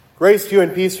Grace to you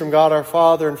and peace from God our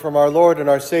Father and from our Lord and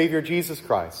our Savior Jesus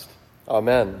Christ.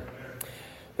 Amen.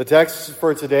 The texts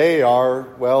for today are,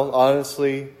 well,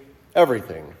 honestly,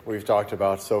 everything we've talked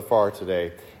about so far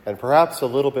today, and perhaps a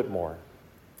little bit more.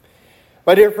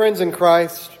 My dear friends in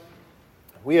Christ,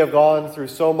 we have gone through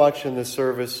so much in this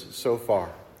service so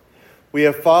far. We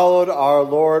have followed our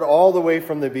Lord all the way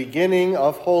from the beginning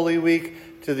of Holy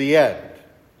Week to the end.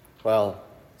 Well,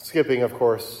 skipping, of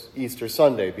course, Easter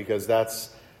Sunday, because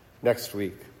that's next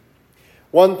week.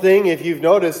 One thing, if you've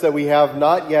noticed, that we have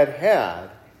not yet had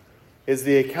is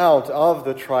the account of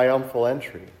the triumphal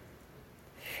entry.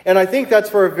 And I think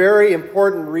that's for a very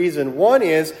important reason. One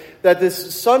is that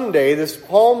this Sunday, this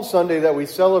Palm Sunday that we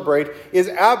celebrate, is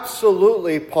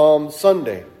absolutely Palm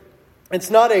Sunday. It's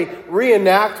not a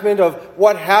reenactment of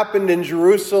what happened in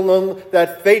Jerusalem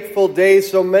that fateful day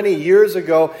so many years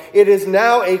ago. It is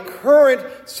now a current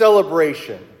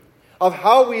celebration of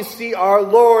how we see our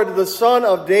Lord, the Son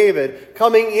of David,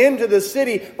 coming into the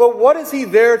city. But what is he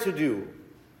there to do?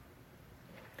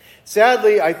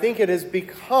 Sadly, I think it has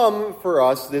become for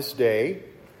us this day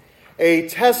a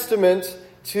testament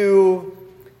to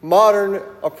a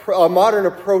modern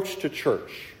approach to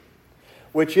church,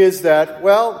 which is that,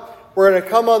 well, we're going to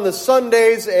come on the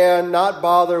Sundays and not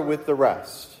bother with the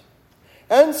rest.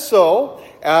 And so,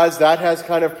 as that has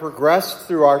kind of progressed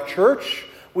through our church,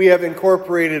 we have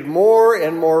incorporated more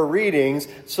and more readings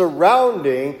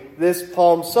surrounding this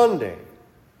Palm Sunday.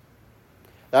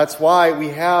 That's why we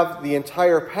have the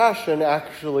entire Passion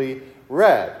actually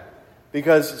read,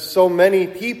 because so many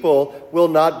people will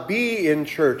not be in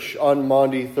church on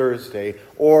Maundy Thursday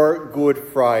or Good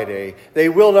Friday. They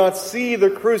will not see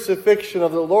the crucifixion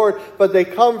of the Lord, but they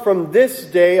come from this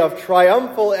day of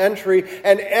triumphal entry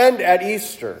and end at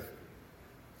Easter.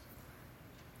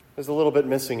 There's a little bit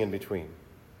missing in between.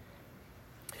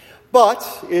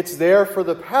 But it's there for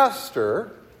the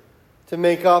pastor to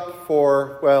make up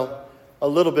for, well, a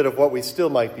little bit of what we still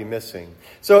might be missing.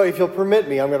 So if you'll permit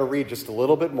me, I'm going to read just a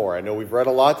little bit more. I know we've read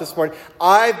a lot this morning.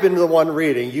 I've been the one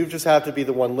reading. You just have to be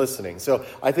the one listening. So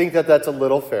I think that that's a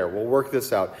little fair. We'll work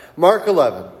this out. Mark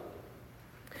 11.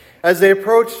 As they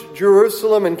approached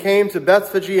Jerusalem and came to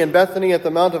Bethphage and Bethany at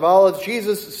the Mount of Olives,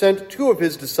 Jesus sent two of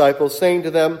his disciples, saying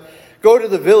to them, "Go to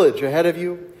the village ahead of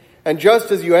you, and just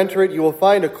as you enter it, you will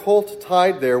find a colt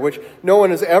tied there, which no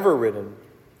one has ever ridden.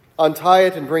 Untie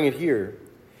it and bring it here.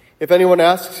 If anyone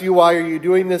asks you, 'Why are you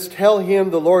doing this?' tell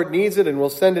him the Lord needs it and will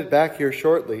send it back here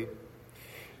shortly."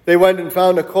 They went and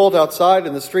found a colt outside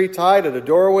in the street tied at a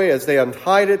doorway. As they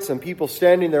untied it, some people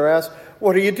standing there asked,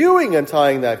 "What are you doing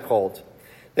untying that colt?"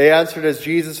 They answered as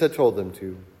Jesus had told them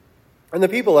to. And the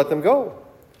people let them go.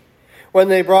 When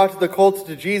they brought the colt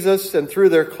to Jesus and threw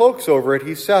their cloaks over it,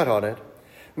 he sat on it.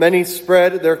 Many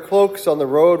spread their cloaks on the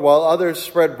road, while others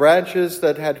spread branches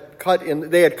that they had cut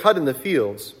in the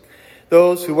fields.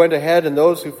 Those who went ahead and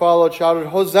those who followed shouted,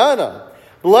 "Hosanna!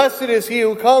 Blessed is he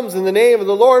who comes in the name of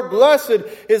the Lord. Blessed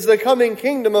is the coming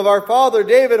kingdom of our father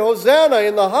David. Hosanna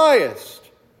in the highest."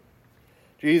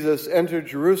 Jesus entered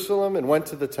Jerusalem and went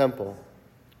to the temple.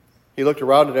 He looked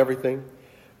around at everything,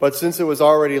 but since it was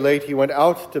already late, he went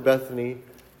out to Bethany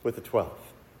with the 12.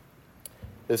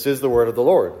 This is the word of the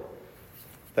Lord.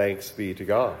 Thanks be to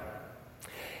God.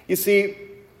 You see,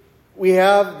 we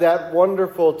have that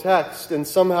wonderful text, and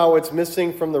somehow it's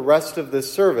missing from the rest of this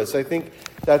service. I think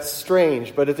that's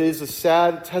strange, but it is a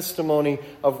sad testimony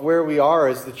of where we are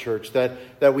as the church,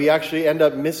 that we actually end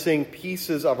up missing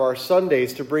pieces of our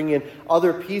Sundays to bring in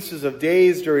other pieces of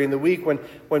days during the week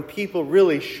when people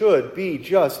really should be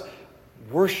just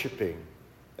worshiping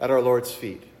at our Lord's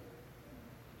feet.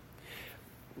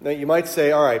 Now, you might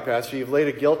say, "All right, Pastor, you've laid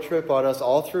a guilt trip on us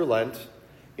all through Lent.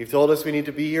 You've told us we need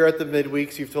to be here at the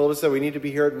midweeks. You've told us that we need to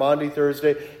be here at Maundy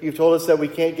Thursday. You've told us that we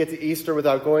can't get to Easter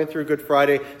without going through Good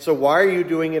Friday. So why are you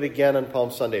doing it again on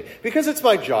Palm Sunday?" Because it's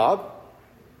my job.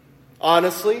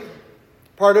 Honestly,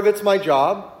 part of it's my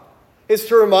job is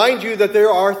to remind you that there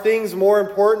are things more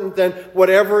important than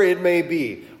whatever it may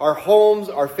be. Our homes,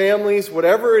 our families,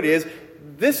 whatever it is,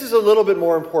 this is a little bit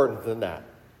more important than that.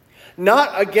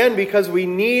 Not, again, because we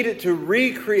need to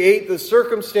recreate the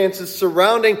circumstances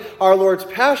surrounding our Lord's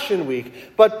Passion Week,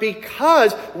 but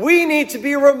because we need to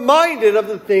be reminded of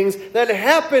the things that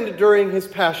happened during his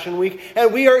Passion Week,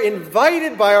 and we are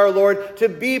invited by our Lord to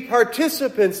be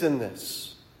participants in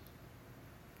this.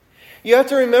 You have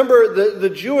to remember the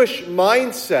Jewish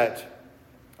mindset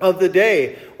of the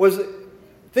day was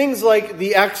things like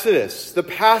the Exodus, the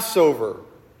Passover.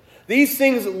 These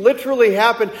things literally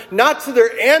happened not to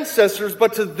their ancestors,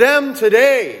 but to them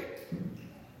today.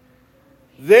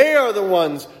 They are the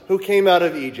ones who came out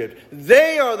of Egypt.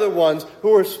 They are the ones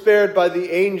who were spared by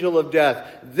the angel of death.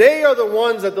 They are the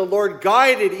ones that the Lord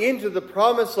guided into the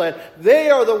promised land. They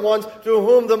are the ones to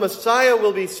whom the Messiah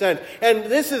will be sent. And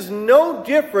this is no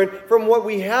different from what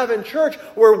we have in church,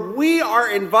 where we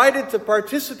are invited to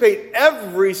participate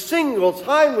every single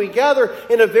time we gather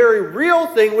in a very real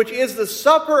thing, which is the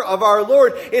supper of our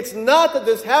Lord. It's not that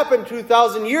this happened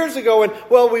 2,000 years ago and,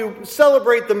 well, we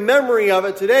celebrate the memory of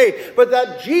it today, but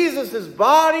that Jesus'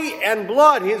 body and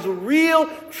blood, his real,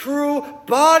 true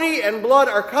body and blood,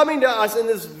 are coming to us in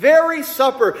this very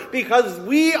supper because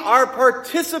we are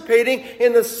participating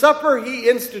in the supper he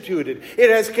instituted.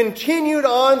 It has continued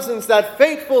on since that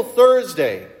fateful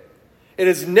Thursday. It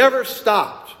has never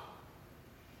stopped.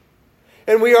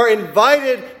 And we are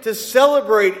invited to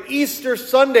celebrate Easter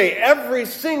Sunday every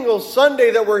single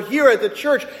Sunday that we're here at the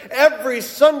church. Every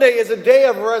Sunday is a day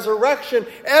of resurrection.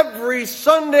 Every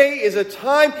Sunday is a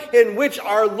time in which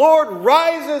our Lord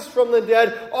rises from the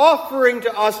dead, offering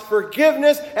to us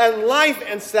forgiveness and life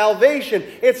and salvation.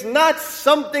 It's not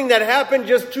something that happened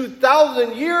just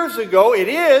 2,000 years ago. It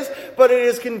is, but it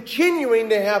is continuing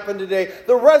to happen today.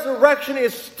 The resurrection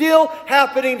is still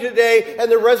happening today,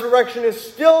 and the resurrection is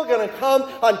still going to come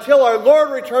until our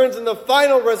Lord returns and the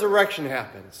final resurrection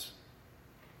happens.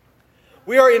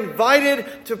 We are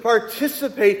invited to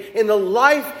participate in the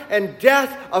life and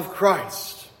death of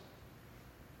Christ.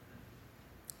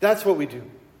 That's what we do.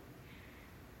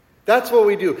 That's what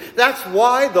we do. That's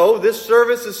why, though, this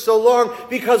service is so long,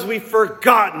 because we've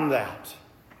forgotten that.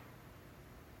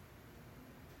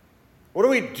 What do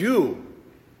we do?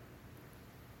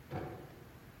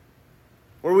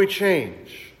 What do we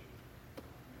change?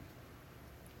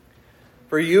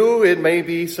 For you, it may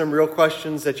be some real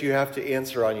questions that you have to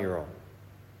answer on your own.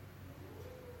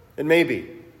 It may be.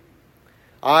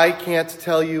 I can't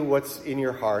tell you what's in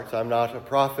your heart. I'm not a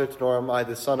prophet, nor am I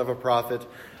the son of a prophet.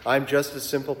 I'm just a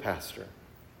simple pastor.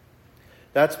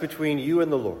 That's between you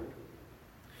and the Lord.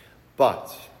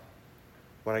 But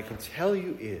what I can tell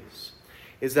you is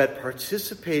that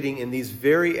participating in these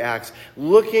very acts,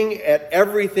 looking at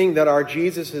everything that our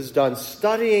Jesus has done,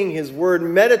 studying his word,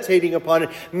 meditating upon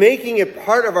it, making it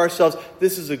part of ourselves,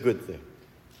 this is a good thing.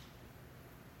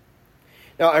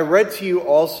 Now, I read to you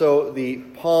also the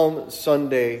Palm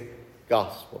Sunday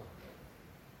Gospel.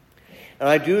 And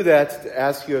I do that to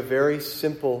ask you a very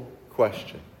simple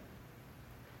question.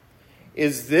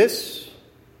 Is this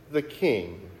the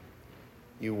king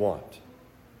you want?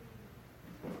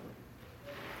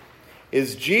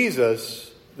 Is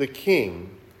Jesus the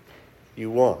king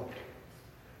you want?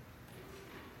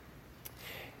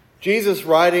 Jesus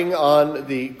riding on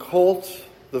the colt,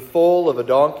 the foal of a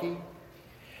donkey.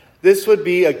 This would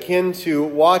be akin to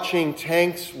watching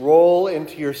tanks roll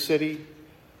into your city,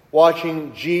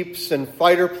 watching jeeps and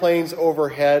fighter planes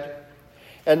overhead,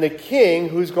 and the king,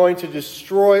 who's going to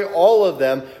destroy all of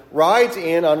them, rides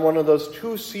in on one of those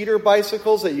two-seater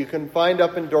bicycles that you can find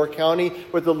up in Door County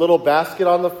with the little basket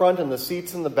on the front and the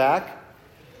seats in the back.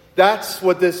 That's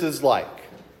what this is like.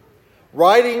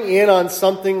 Riding in on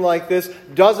something like this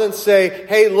doesn't say,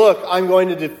 hey, look, I'm going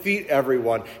to defeat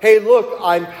everyone. Hey, look,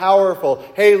 I'm powerful.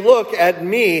 Hey, look at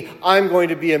me, I'm going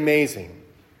to be amazing.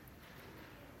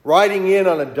 Riding in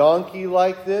on a donkey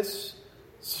like this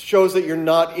shows that you're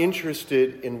not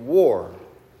interested in war.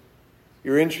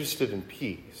 You're interested in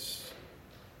peace.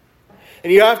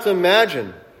 And you have to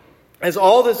imagine, as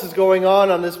all this is going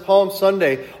on this Palm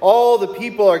Sunday, all the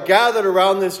people are gathered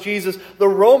around this Jesus. The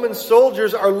Roman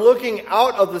soldiers are looking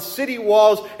out of the city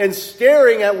walls and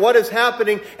staring at what is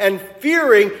happening and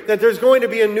fearing that there's going to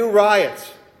be a new riot.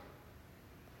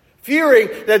 Fearing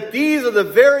that these are the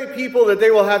very people that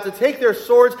they will have to take their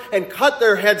swords and cut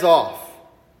their heads off.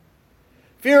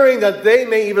 Fearing that they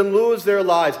may even lose their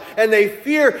lives. And they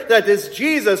fear that this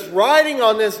Jesus riding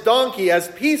on this donkey, as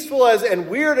peaceful as and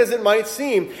weird as it might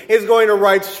seem, is going to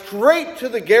ride straight to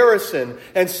the garrison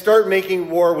and start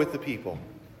making war with the people.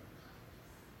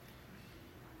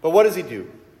 But what does he do?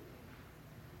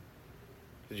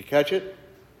 Did you catch it?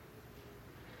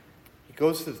 He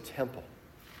goes to the temple.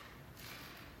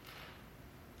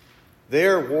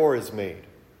 There war is made.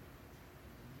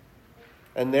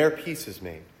 And there peace is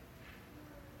made.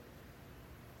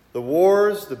 The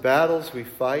wars, the battles we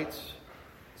fight,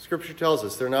 Scripture tells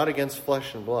us they're not against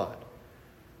flesh and blood,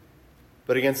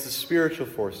 but against the spiritual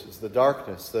forces, the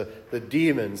darkness, the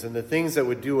demons, and the things that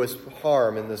would do us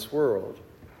harm in this world.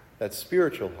 That's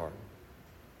spiritual harm.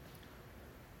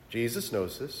 Jesus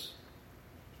knows this.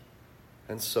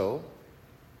 And so,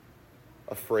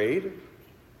 afraid,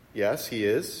 yes, he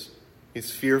is.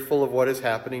 He's fearful of what is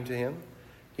happening to him.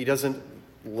 He doesn't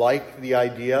like the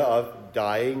idea of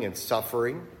dying and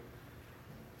suffering.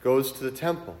 goes to the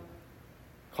temple,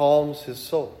 calms his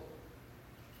soul,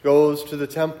 goes to the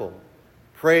temple,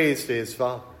 prays to his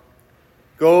Father,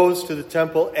 goes to the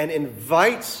temple and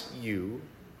invites you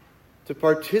to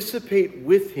participate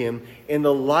with him in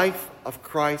the life of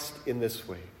Christ in this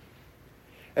way.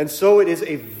 And so it is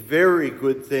a very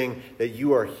good thing that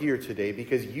you are here today,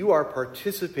 because you are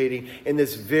participating in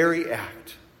this very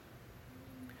act.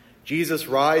 Jesus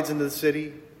rides into the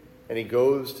city and he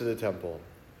goes to the temple.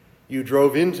 You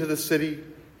drove into the city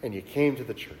and you came to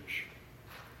the church.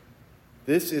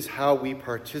 This is how we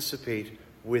participate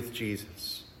with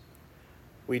Jesus.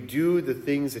 We do the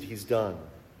things that he's done.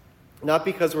 Not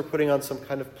because we're putting on some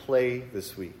kind of play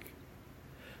this week.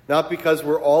 Not because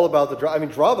we're all about the drama. I mean,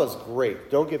 drama's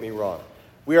great. Don't get me wrong.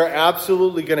 We are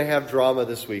absolutely going to have drama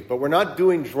this week. But we're not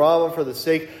doing drama for the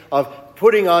sake of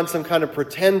putting on some kind of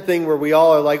pretend thing where we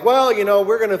all are like, well,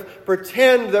 we're going to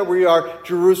pretend that we are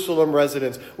Jerusalem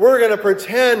residents. We're going to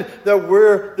pretend that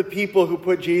we're the people who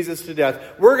put Jesus to death.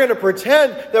 We're going to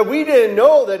pretend that we didn't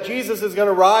know that Jesus is going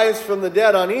to rise from the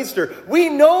dead on Easter. We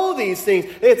know these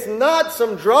things. It's not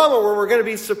some drama where we're going to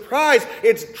be surprised.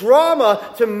 It's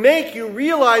drama to make you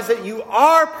realize that you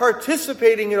are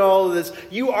participating in all of this.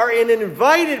 You are an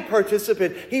invited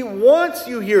participant. He wants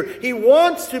you here. He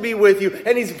wants to be with you,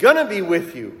 and he's going to be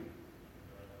with you.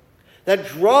 That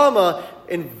drama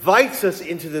invites us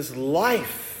into this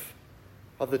life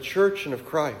of the church and of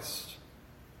Christ.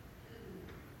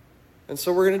 And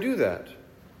so we're going to do that.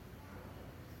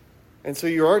 And so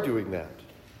you are doing that.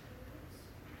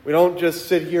 We don't just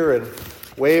sit here and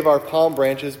wave our palm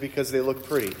branches because they look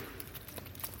pretty.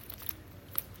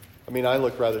 I mean, I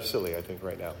look rather silly, I think,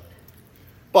 right now.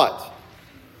 But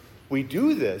we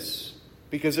do this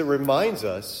because it reminds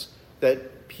us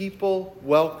that people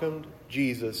welcomed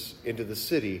Jesus into the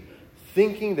city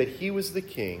thinking that he was the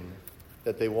king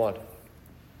that they wanted.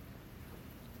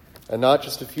 And not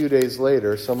just a few days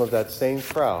later, some of that same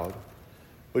crowd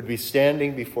would be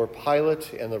standing before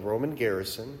Pilate and the Roman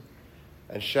garrison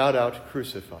and shout out,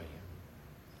 "Crucify him."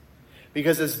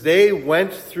 Because as they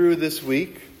went through this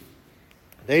week,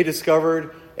 they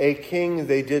discovered a king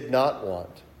they did not want.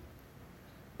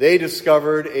 They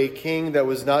discovered a king that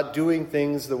was not doing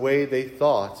things the way they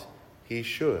thought he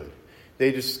should.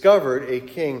 They discovered a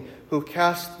king who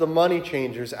cast the money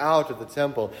changers out of the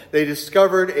temple. They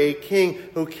discovered a king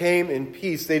who came in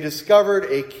peace. They discovered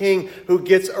a king who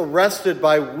gets arrested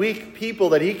by weak people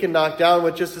that he can knock down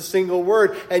with just a single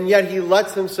word, and yet he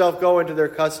lets himself go into their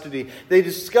custody. They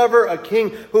discover a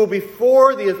king who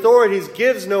before the authorities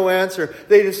gives no answer.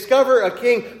 They discover a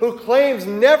king who claims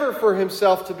never for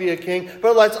himself to be a king,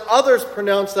 but lets others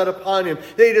pronounce that upon him.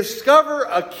 They discover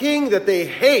a king that they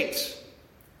hate.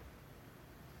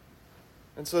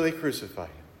 And so they crucify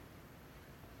him.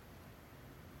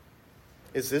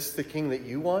 Is this the king that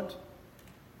you want?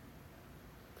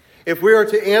 If we are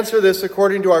to answer this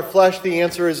according to our flesh, the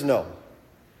answer is no.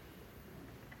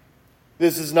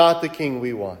 This is not the king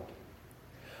we want.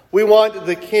 We want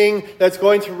the king that's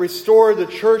going to restore the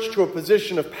church to a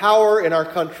position of power in our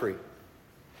country.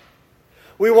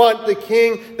 We want the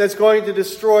king that's going to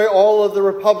destroy all of the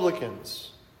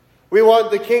Republicans. We want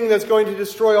the king that's going to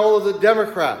destroy all of the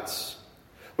Democrats.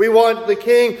 We want the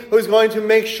king who's going to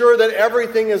make sure that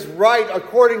everything is right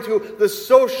according to the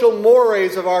social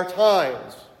mores of our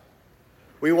times.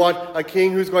 We want a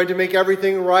king who's going to make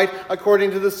everything right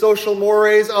according to the social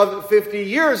mores of 50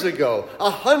 years ago,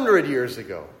 100 years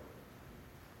ago.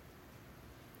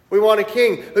 We want a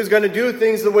king who's going to do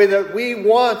things the way that we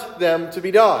want them to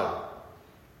be done.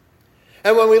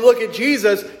 And when we look at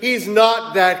Jesus, he's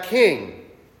not that king.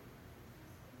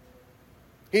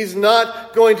 He's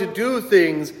not going to do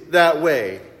things that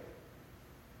way.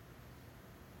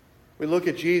 We look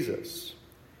at Jesus.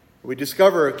 We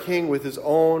discover a king with his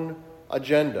own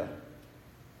agenda.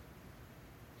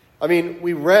 I mean,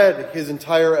 we read his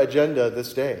entire agenda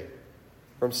this day,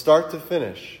 from start to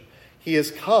finish. He has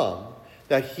come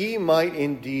that he might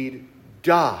indeed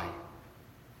die.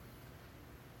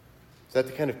 Is that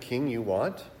the kind of king you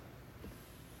want?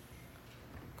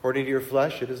 According to your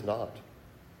flesh, it is not.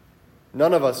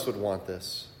 None of us would want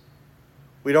this.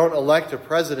 We don't elect a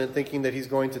president thinking that he's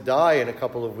going to die in a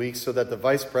couple of weeks so that the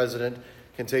vice president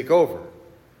can take over.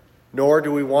 Nor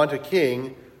do we want a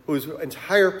king whose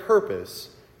entire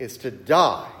purpose is to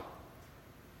die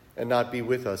and not be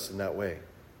with us in that way.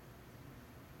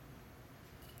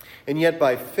 And yet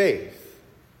by faith,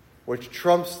 which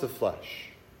trumps the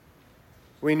flesh,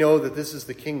 we know that this is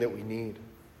the king that we need.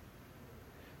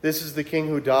 This is the king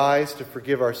who dies to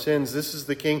forgive our sins. This is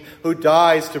the king who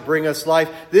dies to bring us life.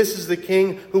 This is the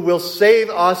king who will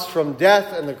save us from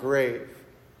death and the grave.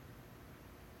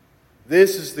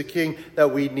 This is the King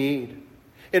that we need.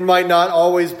 It might not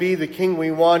always be the King we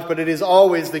want, but it is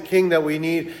always the King that we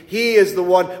need. He is the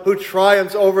one who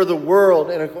triumphs over the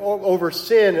world and over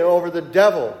sin and over the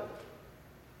devil.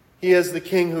 He is the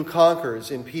King who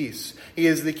conquers in peace. He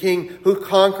is the King who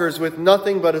conquers with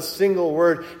nothing but a single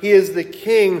word. He is the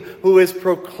King who is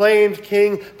proclaimed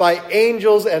King by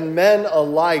angels and men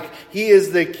alike. He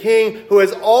is the King who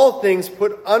has all things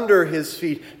put under his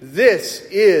feet. This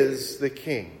is the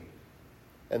King,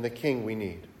 and the King we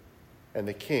need, and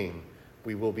the King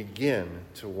we will begin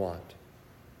to want.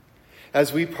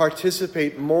 As we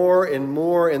participate more and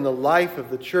more in the life of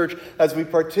the church, as we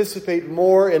participate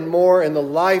more and more in the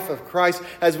life of Christ,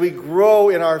 as we grow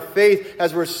in our faith,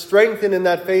 as we're strengthened in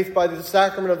that faith by the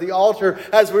sacrament of the altar,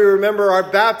 as we remember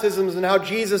our baptisms and how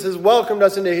Jesus has welcomed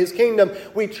us into his kingdom,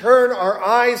 we turn our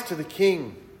eyes to the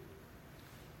King.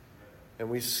 And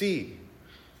we see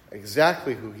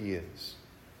exactly who he is.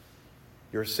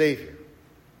 Your Savior,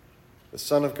 the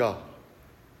Son of God,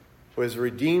 who has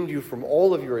redeemed you from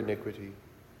all of your iniquity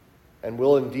and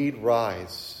will indeed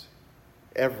rise.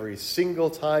 Every single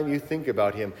time you think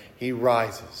about him, he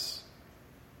rises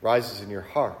in your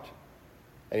heart.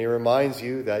 And he reminds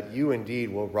you that you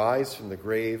indeed will rise from the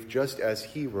grave just as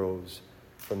he rose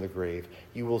from the grave.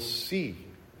 You will see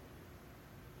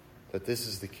that this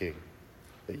is the King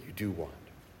that you do want.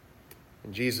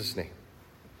 In Jesus' name,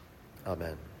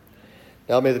 amen.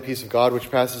 Now may the peace of God, which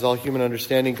passes all human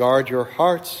understanding, guard your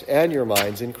hearts and your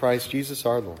minds in Christ Jesus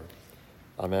our Lord.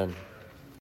 Amen.